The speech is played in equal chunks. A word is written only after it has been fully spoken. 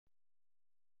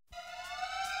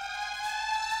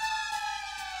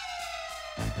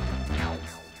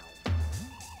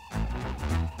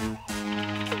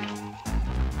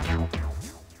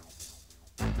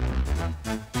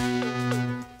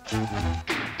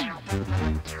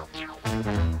Inspector Gadget.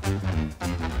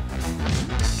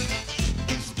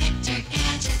 Inspector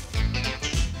Gadget.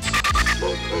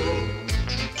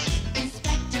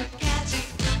 Inspector Gadget.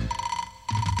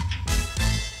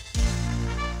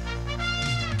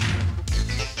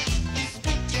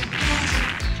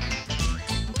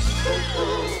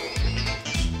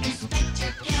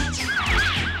 Inspector Gadget.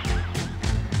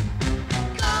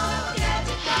 Go,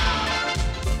 Gadget, go.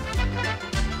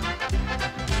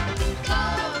 Go,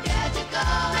 Gadget, go.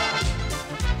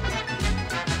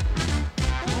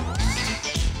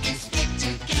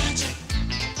 Inspector Gadget.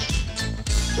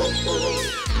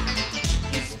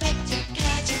 Inspector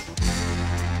Gadget.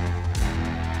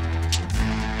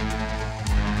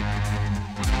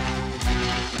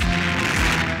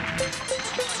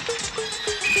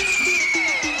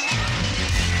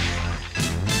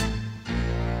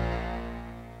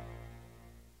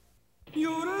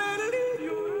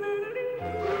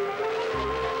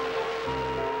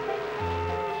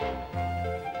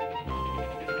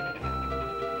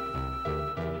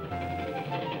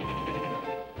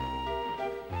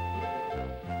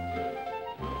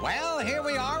 Well, here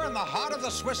we are in the heart of the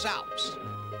Swiss Alps.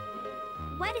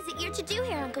 What is it you're to do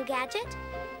here, Uncle Gadget?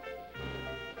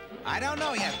 I don't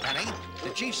know yet, Penny.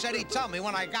 The chief said he'd tell me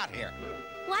when I got here.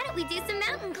 Why don't we do some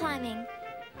mountain climbing?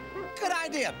 Good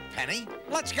idea, Penny.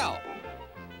 Let's go.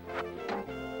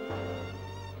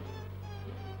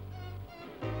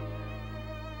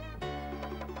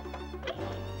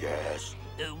 Yes.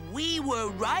 We were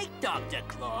right, Dr.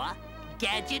 Claw.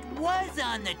 Gadget was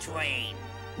on the train.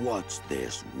 What's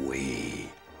this we?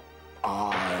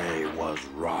 I was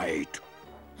right.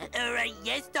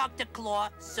 Yes, Dr. Claw,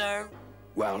 sir.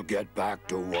 Well, get back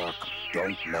to work.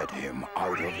 Don't let him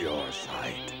out of your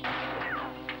sight.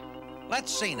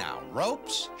 Let's see now.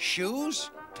 Ropes, shoes,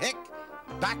 pick,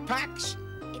 backpacks.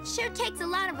 It sure takes a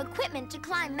lot of equipment to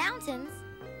climb mountains.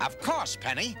 Of course,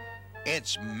 Penny.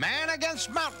 It's man against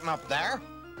mountain up there.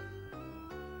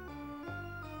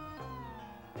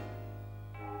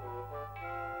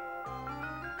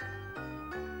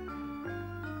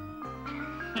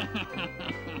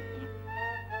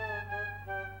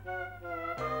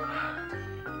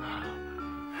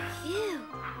 Phew.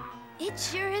 It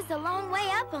sure is a long way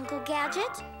up, Uncle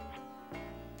Gadget.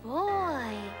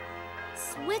 Boy,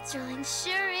 Switzerland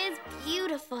sure is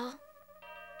beautiful.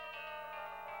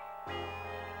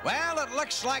 Well, it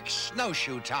looks like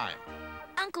snowshoe time.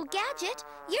 Uncle Gadget,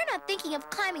 you're not thinking of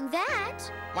climbing that.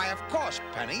 Why, of course,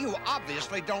 Penny. You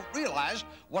obviously don't realize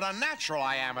what a natural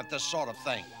I am at this sort of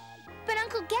thing. But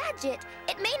Uncle Gadget,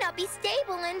 it may not be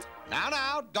stable and...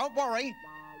 Now, don't worry.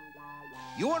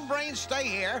 You and Brain stay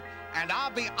here, and I'll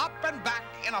be up and back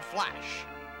in a flash.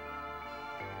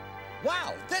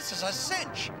 Wow, this is a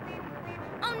cinch.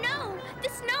 Oh no, the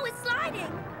snow is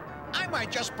sliding. I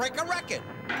might just break a record.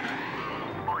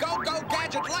 Go,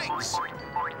 Gadget legs.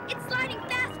 It's sliding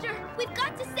faster. We've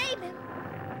got to save him.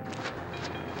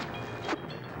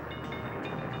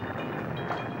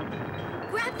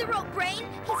 Grab the rope, Brain.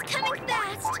 He's coming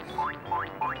fast.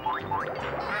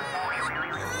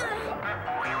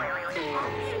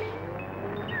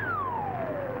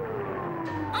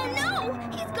 Oh no!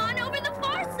 He's gone over the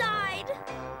far side.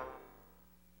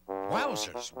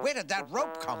 Wowzers, where did that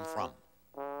rope come from?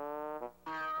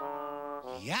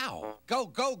 Yow.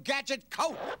 Go, Gadget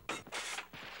coat.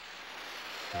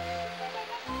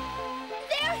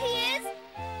 There he is.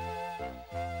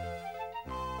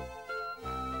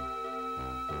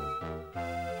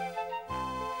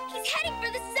 He's heading for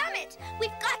the summit.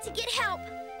 We've got to get help.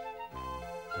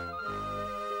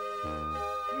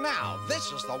 Now,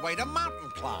 this is the way to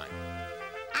mountain climb.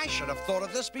 I should have thought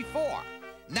of this before.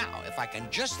 Now, if I can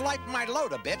just lighten my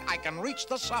load a bit, I can reach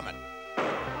the summit.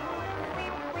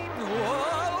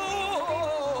 Whoa!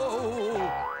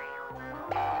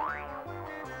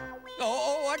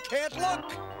 Oh, I can't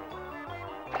look.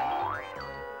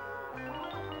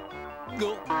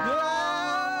 No.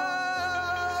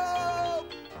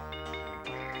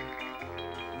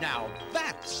 Now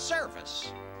that's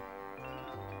service.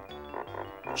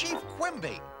 Chief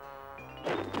Quimby,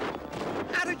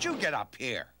 how did you get up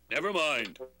here? Never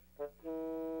mind.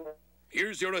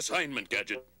 Here's your assignment,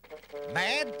 Gadget.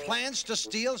 Mad plans to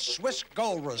steal Swiss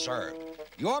gold reserve.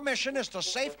 Your mission is to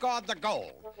safeguard the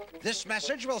gold. This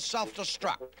message will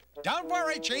self-destruct. Don't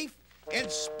worry, Chief.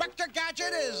 Inspector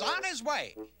Gadget is on his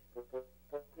way.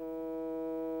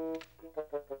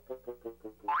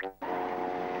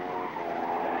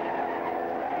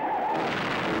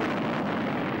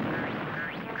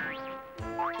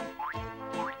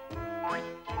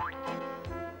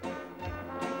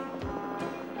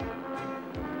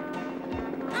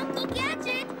 Uncle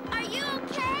Gadget, are you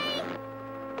okay?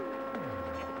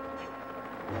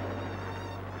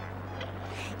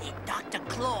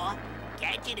 Claw,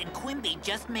 Gadget and Quimby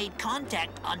just made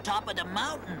contact on top of the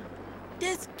mountain.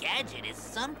 This Gadget is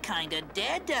some kind of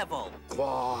daredevil.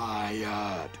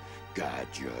 Quiet.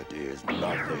 Gadget is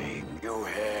nothing, you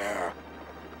hear?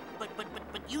 But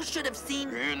you should have seen...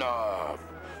 Enough.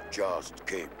 Just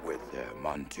keep with him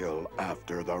until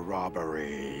after the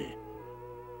robbery.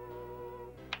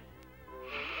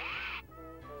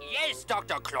 Yes,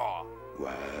 Dr. Claw.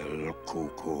 Well,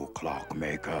 Coo-Coo-Clock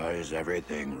Maker, is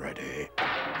everything ready?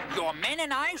 Your men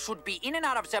and I should be in and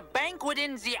out of the bank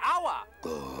within the hour.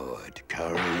 Good.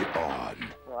 Carry on.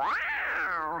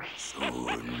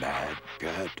 Soon, Mad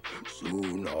Cat,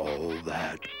 soon all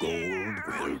that gold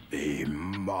will be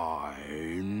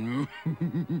mine.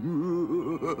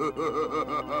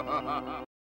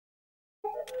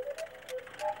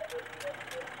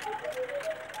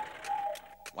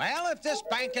 Well, if this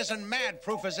bank isn't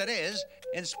mad-proof as it is,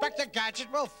 Inspector Gadget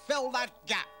will fill that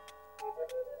gap.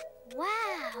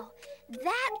 Wow,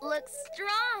 that looks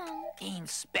strong.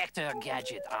 Inspector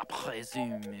Gadget, I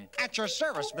presume. At your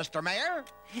service, Mr. Mayor.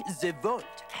 The vault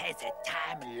has a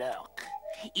time lock.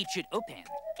 It should open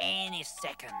any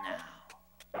second now.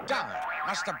 Darn,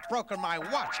 must have broken my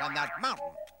watch on that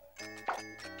mountain.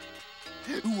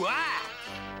 What?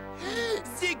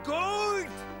 The gold!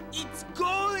 It's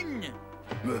gone!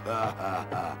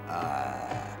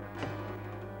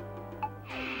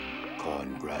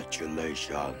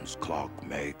 Congratulations,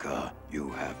 Clockmaker. You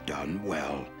have done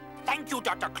well. Thank you,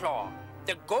 Dr. Claw.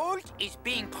 The gold is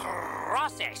being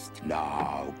processed.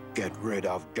 Now, get rid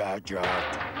of Gadget.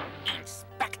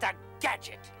 Inspector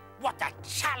Gadget, what a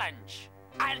challenge!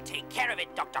 I'll take care of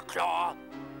it, Dr. Claw.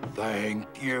 Thank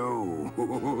you.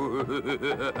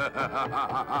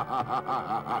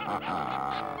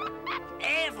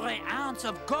 Every ounce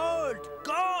of gold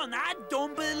gone. I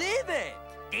don't believe it.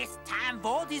 This time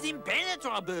vault is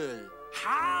impenetrable.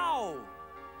 How?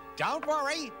 Don't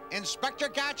worry. Inspector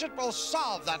Gadget will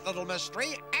solve that little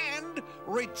mystery and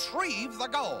retrieve the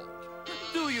gold.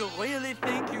 Do you really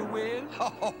think you will?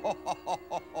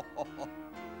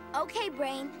 Okay,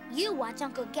 Brain, you watch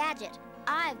Uncle Gadget.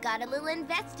 I've got a little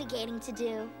investigating to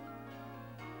do.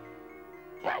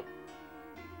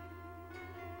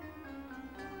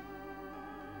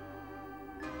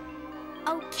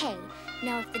 Okay,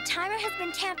 now if the timer has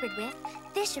been tampered with,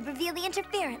 this should reveal the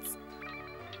interference.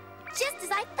 Just as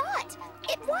I thought!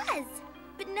 It was!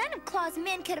 But none of Claw's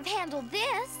men could have handled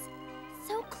this.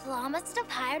 So Claw must have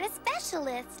hired a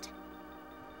specialist.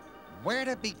 Where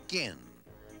to begin?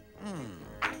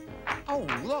 Oh,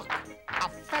 look, a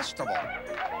festival.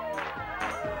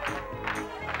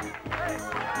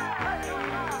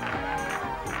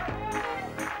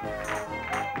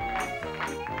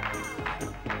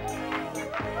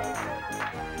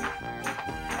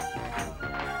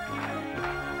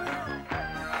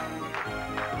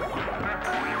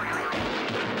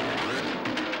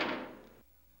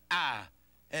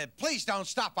 Please don't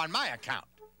stop on my account.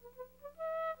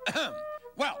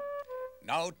 Well,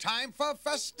 no time for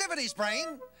festivities,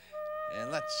 Brain.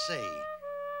 Let's see.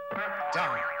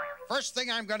 Darn. First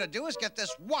thing I'm going to do is get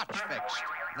this watch fixed.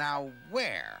 Now,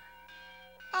 where?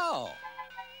 Oh.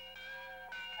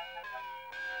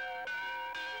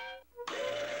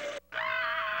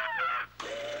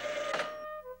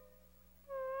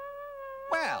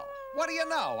 Well, what do you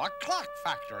know? A clock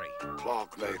factory.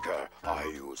 Clockmaker, are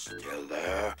you still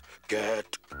there?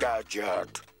 Get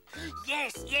Gadget.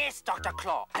 Yes, Dr.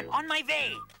 Claw. I'm on my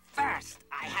way. First,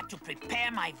 I had to prepare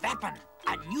my weapon.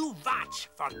 A new watch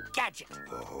for Gadget.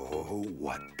 Oh,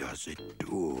 what does it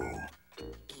do?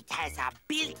 It has a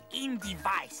built-in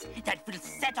device that will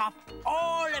set off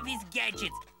all of his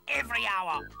gadgets every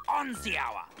hour on the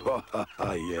hour.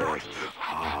 Yes,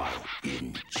 how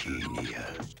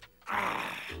ingenious.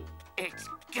 It's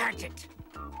Gadget.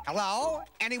 Hello?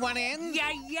 Anyone in?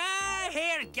 Yeah,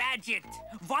 here, Gadget.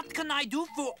 What can I do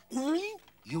for...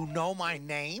 You know my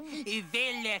name?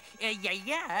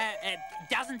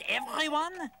 Doesn't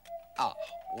everyone? Oh,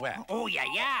 well. Oh,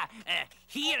 yeah.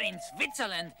 Here in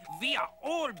Switzerland, we are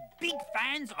all big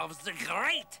fans of the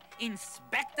great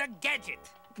Inspector Gadget.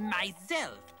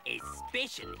 Myself,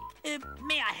 especially.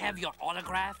 May I have your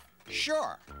autograph?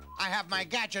 Sure. I have my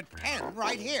Gadget pen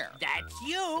right here. That's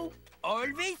you.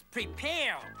 Always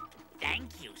prepared.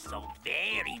 Thank you so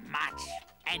very much.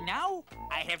 And now,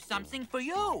 I have something for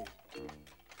you.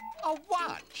 A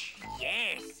watch.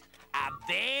 Yes, a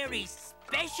very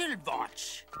special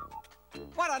watch.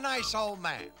 What a nice old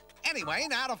man. Anyway,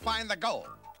 now to find the gold.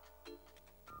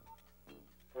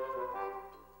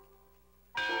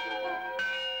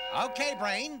 Okay,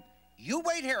 Brain. You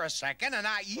wait here a second and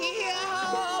I...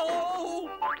 Yo!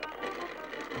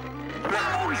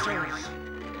 Wowzers!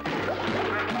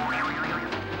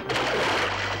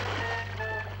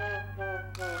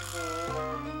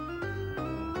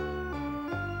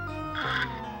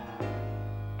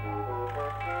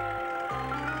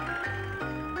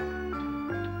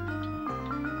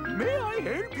 May I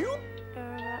help you?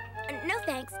 No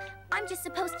thanks. I'm just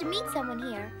supposed to meet someone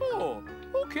here. Oh,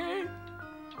 okay.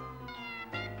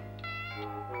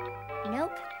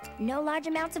 Nope. No large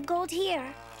amounts of gold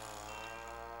here.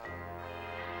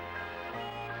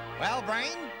 Well,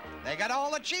 Brain, they got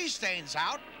all the cheese stains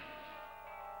out.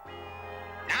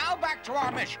 Now back to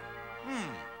our mission.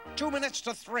 2 minutes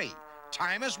to 3.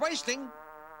 Time is wasting.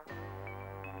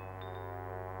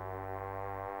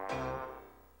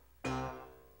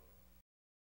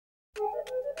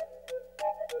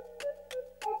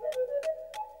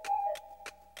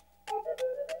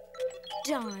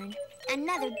 Darn.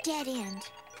 Another dead end.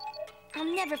 I'll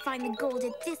never find the gold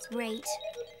at this rate.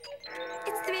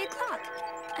 It's 3 o'clock.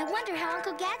 I wonder how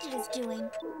Uncle Gadget is doing.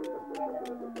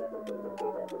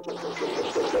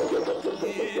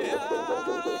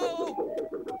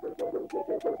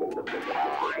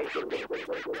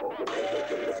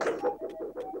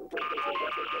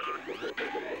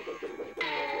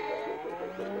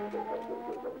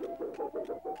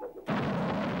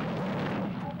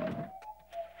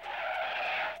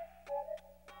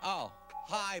 Oh,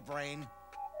 hi, Brain.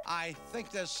 I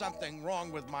think there's something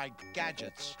wrong with my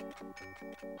gadgets.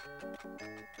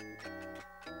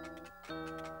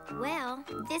 Well,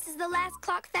 this is the last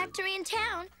clock factory in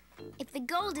town. If the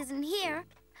gold isn't here,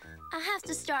 I'll have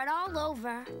to start all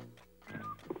over.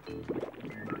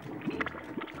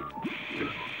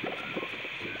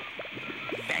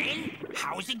 Well,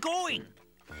 how's it going?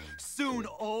 Soon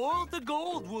all the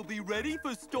gold will be ready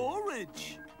for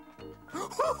storage.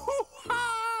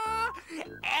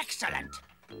 Excellent.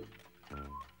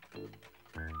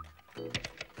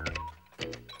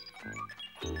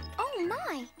 Oh,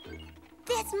 my!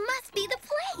 This must be the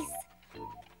place!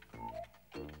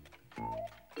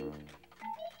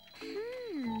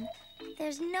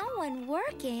 There's no one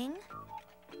working.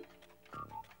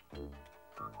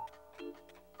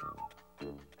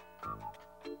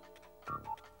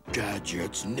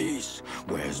 Gadget's niece.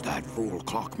 Where's that fool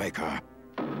clockmaker?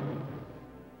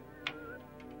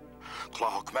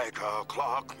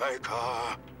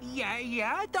 Clockmaker.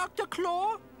 Yeah, Dr.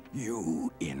 Claw?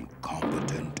 You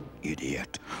incompetent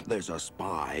idiot. There's a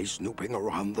spy snooping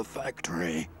around the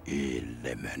factory.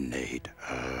 Eliminate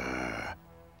her.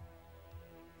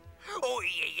 Oh,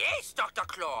 yes, Dr.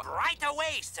 Claw. Right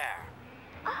away, sir.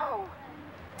 Oh,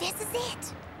 this is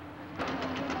it.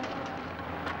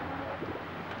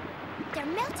 They're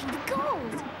melting the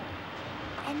gold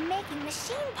and making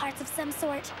machine parts of some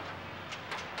sort.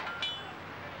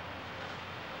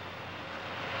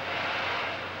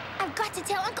 I've got to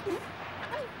tell Uncle...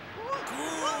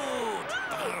 Good.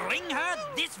 Bring her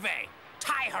this way.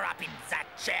 Tie her up in that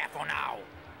chair for now.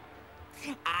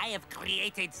 I have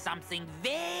created something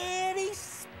very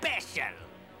special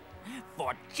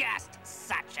for just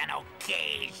such an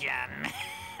occasion.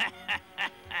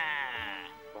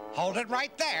 Hold it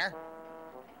right there.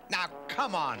 Now,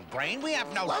 come on, Brain. We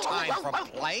have no time for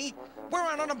play. We're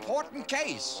on an important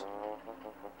case.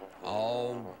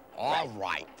 Oh, all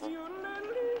right.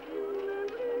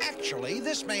 Actually,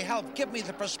 this may help give me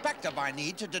the perspective I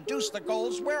need to deduce the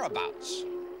gold's whereabouts.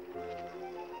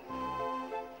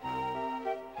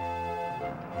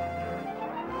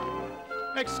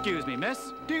 Excuse me,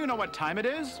 miss. Do you know what time it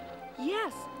is?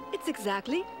 Yes, it's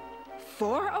exactly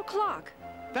 4 o'clock.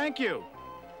 Thank you.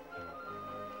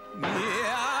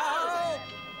 Yeah!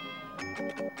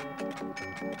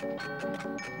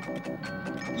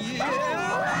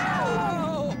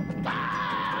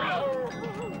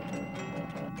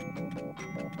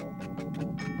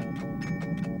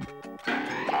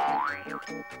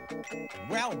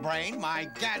 Well, Brain, my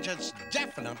gadgets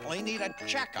definitely need a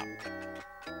checkup.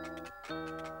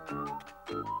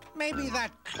 Maybe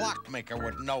that clockmaker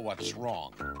would know what's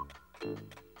wrong.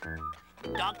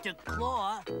 Dr.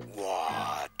 Claw,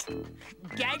 What?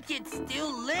 Gadget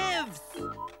still lives.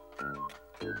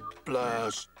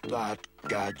 Bless that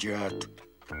gadget.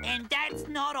 And that's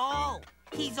not all.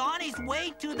 He's on his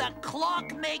way to the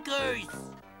clockmakers.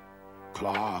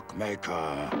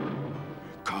 Clockmaker.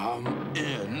 Come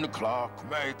in,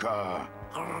 clockmaker.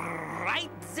 Right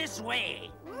this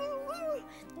way.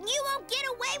 You won't get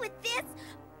away with this!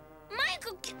 My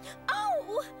Uncle...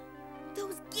 Oh!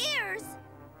 Those gears!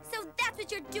 So that's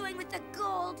what you're doing with the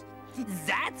gold!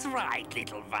 That's right,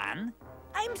 little one.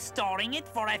 I'm storing it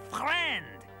for a friend.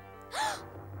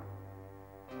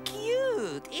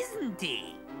 Cute, isn't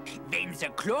he? When the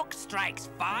clock strikes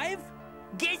 5,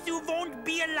 Guess who won't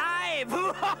be alive?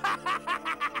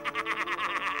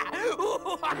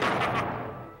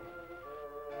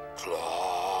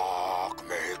 Clock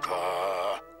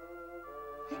Maker.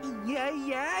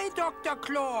 Yeah, Dr.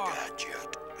 Claw.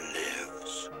 Gadget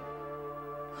lives.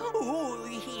 Oh,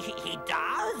 he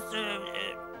does?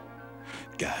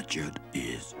 Gadget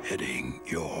is heading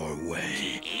your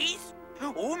way. Is?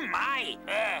 Oh, my.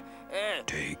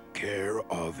 Take care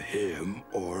of him,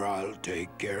 or I'll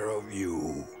take care of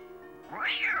you.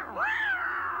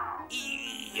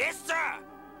 Yes, sir.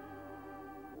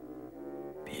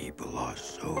 People are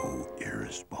so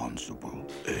irresponsible.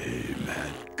 Eh,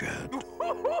 Mad Cat?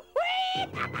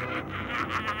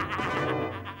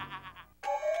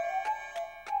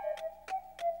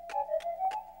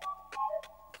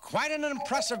 Quite an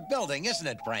impressive building, isn't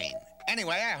it, Brain?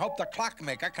 Anyway, I hope the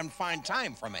clockmaker can find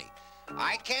time for me.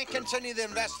 I can't continue the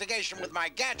investigation with my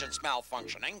gadgets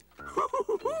malfunctioning.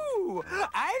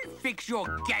 I'll fix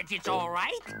your gadgets, all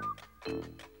right?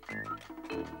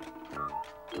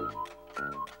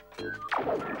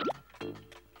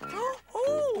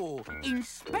 Oh,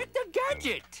 Inspector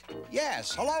Gadget.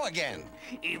 Yes, hello again.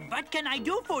 What can I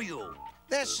do for you?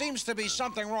 There seems to be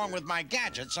something wrong with my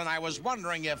gadgets, and I was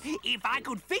wondering if... If I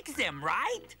could fix them,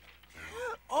 right?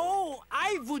 Oh,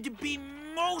 I would be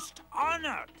most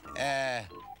honored.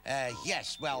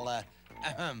 Yes, well,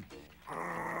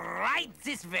 Right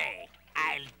this way.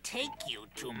 I'll take you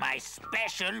to my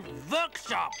special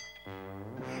workshop.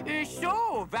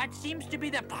 So, that seems to be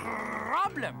the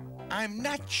problem. I'm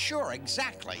not sure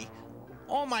exactly.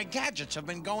 All my gadgets have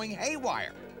been going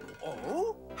haywire.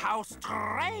 Oh, how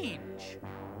strange.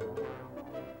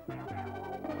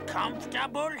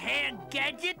 Comfortable here,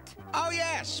 Gadget? Oh,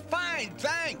 yes, fine,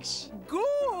 thanks.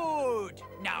 Good.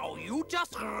 Now you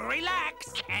just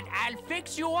relax and I'll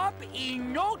fix you up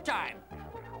in no time.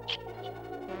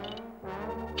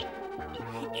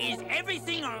 Is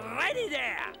everything ready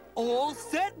there? All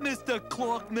set, Mr.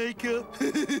 Clockmaker.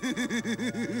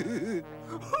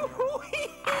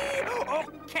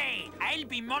 Okay, I'll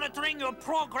be monitoring your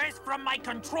progress from my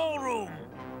control room.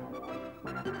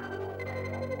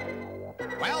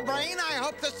 Well, Brain, I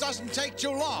hope this doesn't take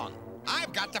too long.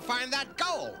 I've got to find that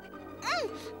goal.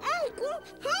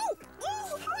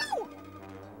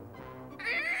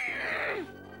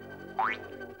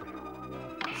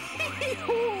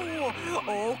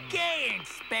 Okay,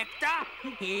 Inspector,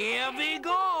 here we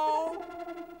go.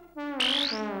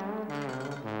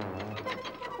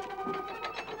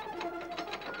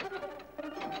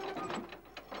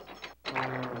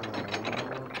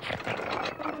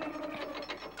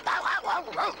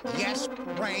 Yes,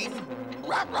 Brain?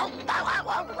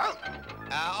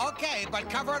 Okay, but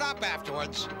cover it up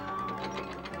afterwards.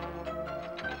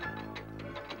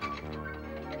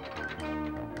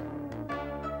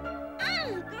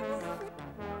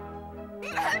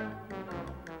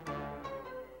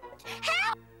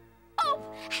 Help!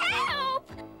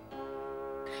 Help!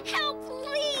 Help,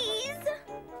 please!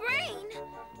 Brain!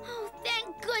 Oh,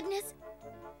 thank goodness.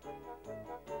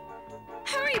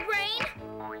 Hurry, Brain!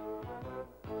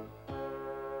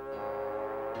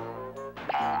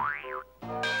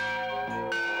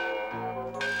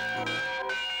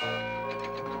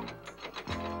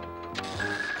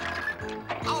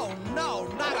 Oh, no,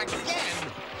 not again!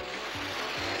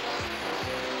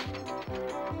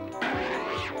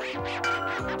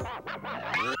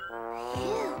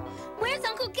 Phew. Where's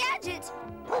Uncle Gadget?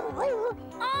 Oh,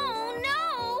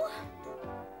 no!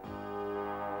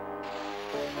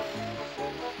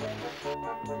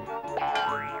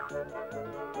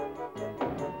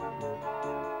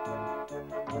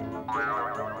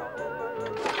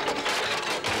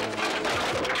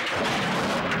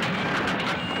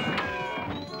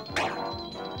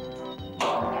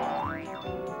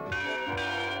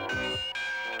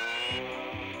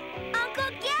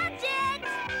 Uncle Gadget!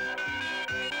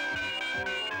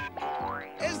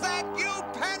 Is that you,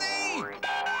 Penny?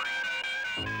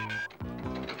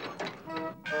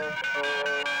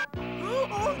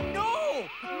 Oh, no!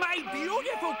 My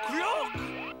beautiful cloak!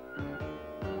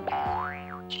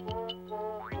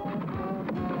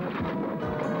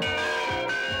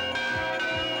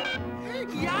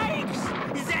 Yikes!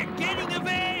 They're getting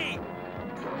away!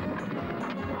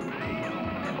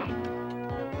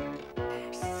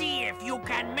 See if you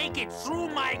can make it through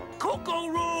my Coo-Coo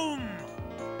room!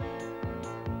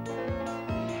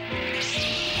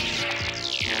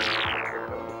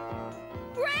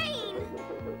 Brain!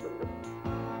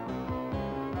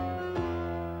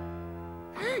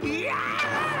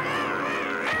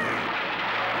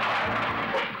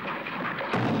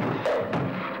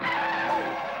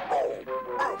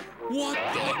 What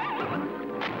the?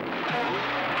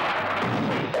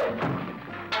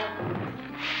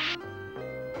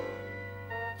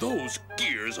 Those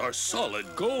gears are solid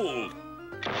gold.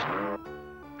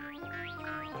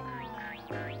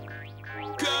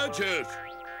 Gadget!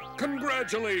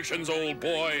 Congratulations, old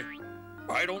boy.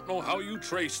 I don't know how you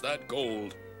trace that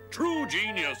gold. True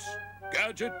genius.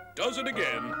 Gadget does it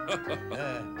again.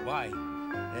 Why?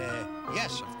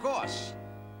 Yes, of course.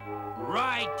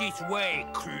 Right this way,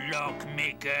 Clock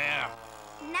Maker.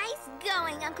 Nice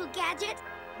going, Uncle Gadget.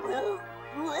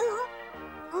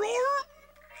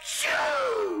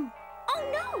 Oh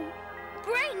no!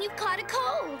 Brain, you've caught a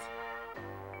cold.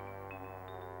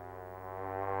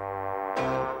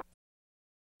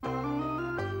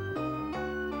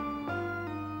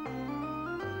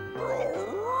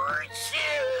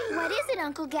 What is it,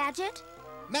 Uncle Gadget?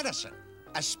 Medicine,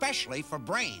 especially for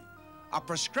Brain. A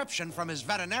prescription from his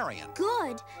veterinarian.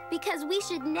 Good, because we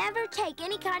should never take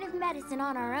any kind of medicine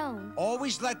on our own.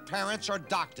 Always let parents or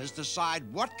doctors decide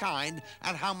what kind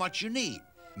and how much you need.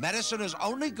 Medicine is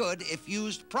only good if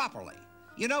used properly.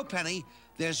 You know, Penny,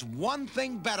 there's one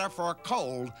thing better for a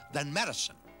cold than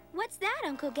medicine. What's that,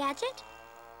 Uncle Gadget?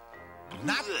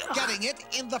 Not getting it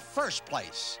in the first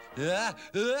place.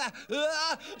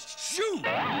 Shoot!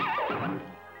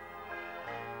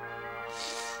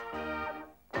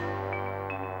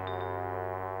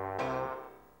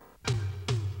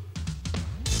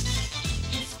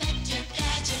 Inspector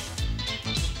Gadget.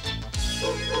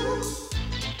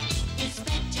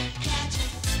 Inspector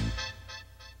Gadget.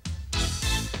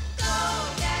 Go,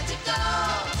 Gadget, go.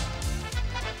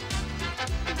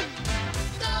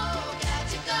 Go,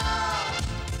 Gadget, go.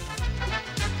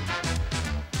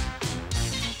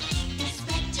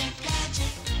 Inspector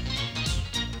Gadget.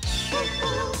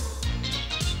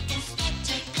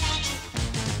 Inspector Gadget.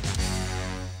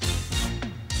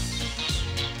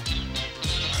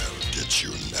 I'll get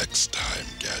you next time,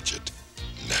 Gadget.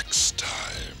 Next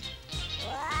time.